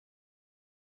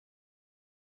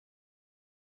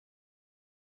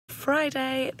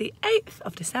Friday the 8th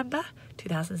of December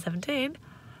 2017,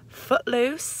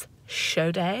 Footloose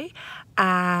show day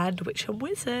and Witch and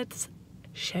Wizards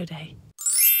show day.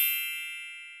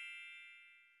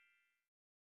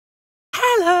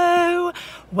 Hello,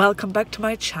 welcome back to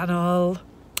my channel.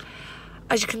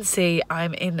 As you can see,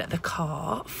 I'm in the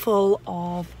car full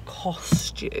of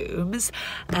costumes.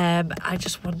 I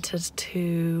just wanted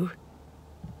to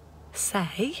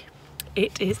say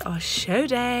it is our show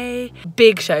day,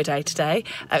 big show day today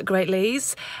at Great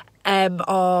Leighs.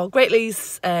 Our Great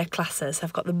Leighs classes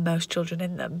have got the most children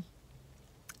in them,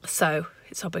 so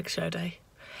it's our big show day.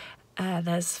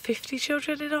 There's 50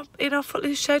 children in our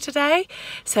Footloose show today,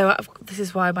 so this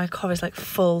is why my car is like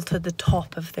full to the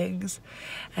top of things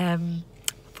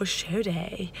for show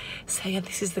day. So yeah,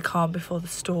 this is the calm before the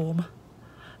storm.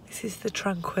 This is the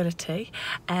tranquility,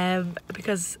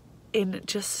 because in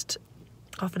just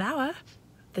half an hour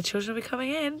the children will be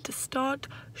coming in to start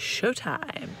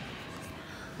showtime.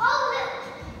 Oh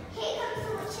look! Here comes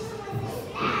the witches and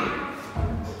wizards now!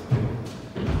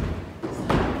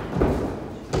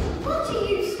 What are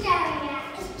you staring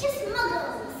at? It's just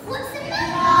muggles. What's the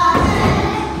matter?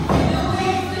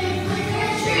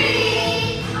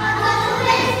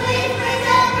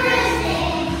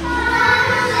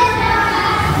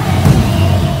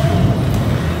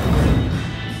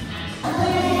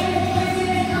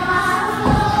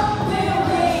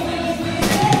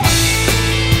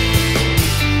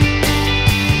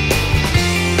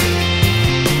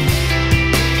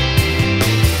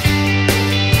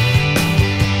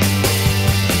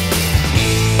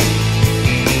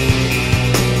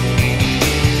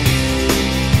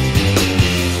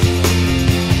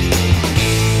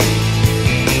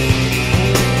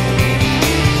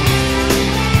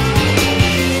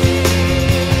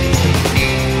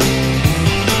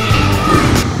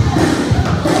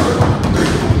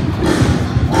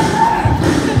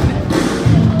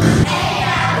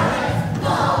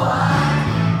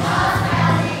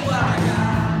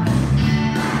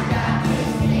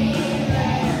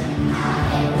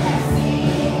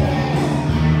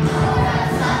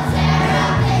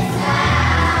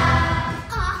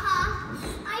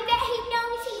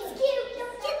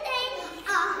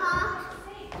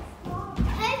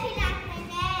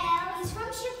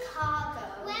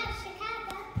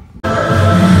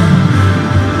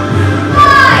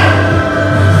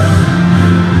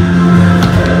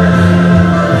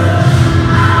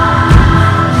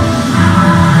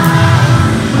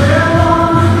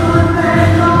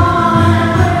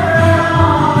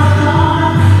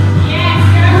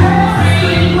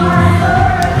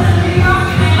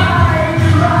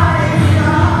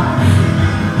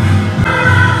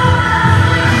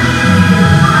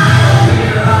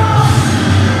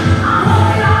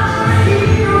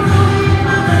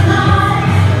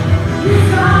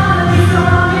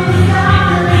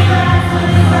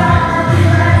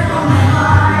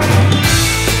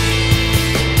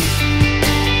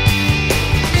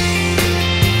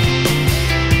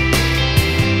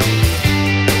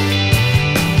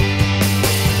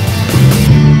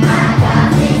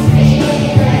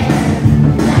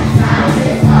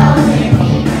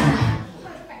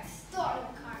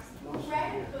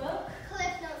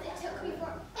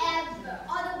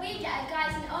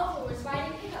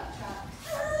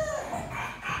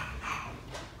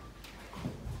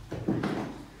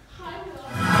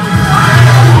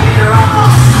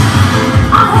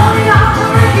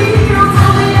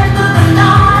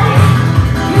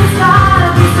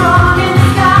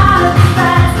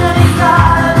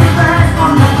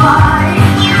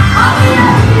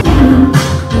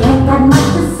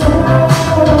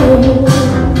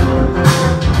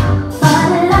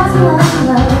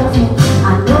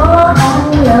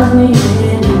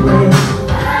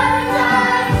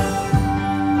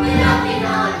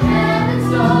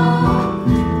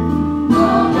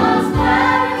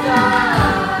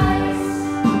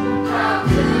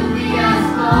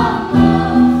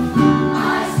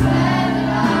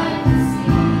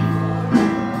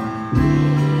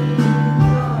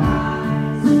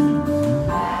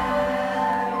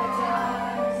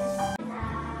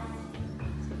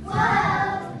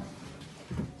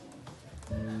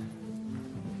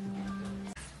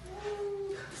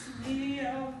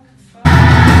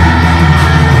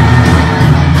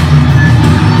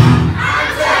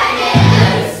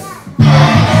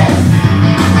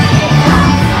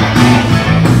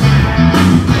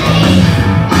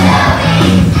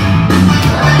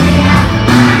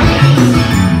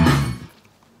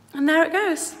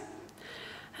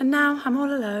 And now I'm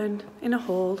all alone in a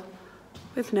hall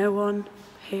with no one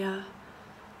here,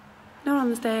 no one on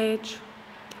the stage,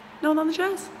 no one on the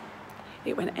chairs.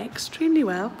 It went extremely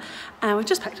well, and we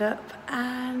just packed up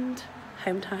and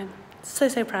home time. So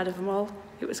proud of them all.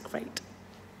 It was great.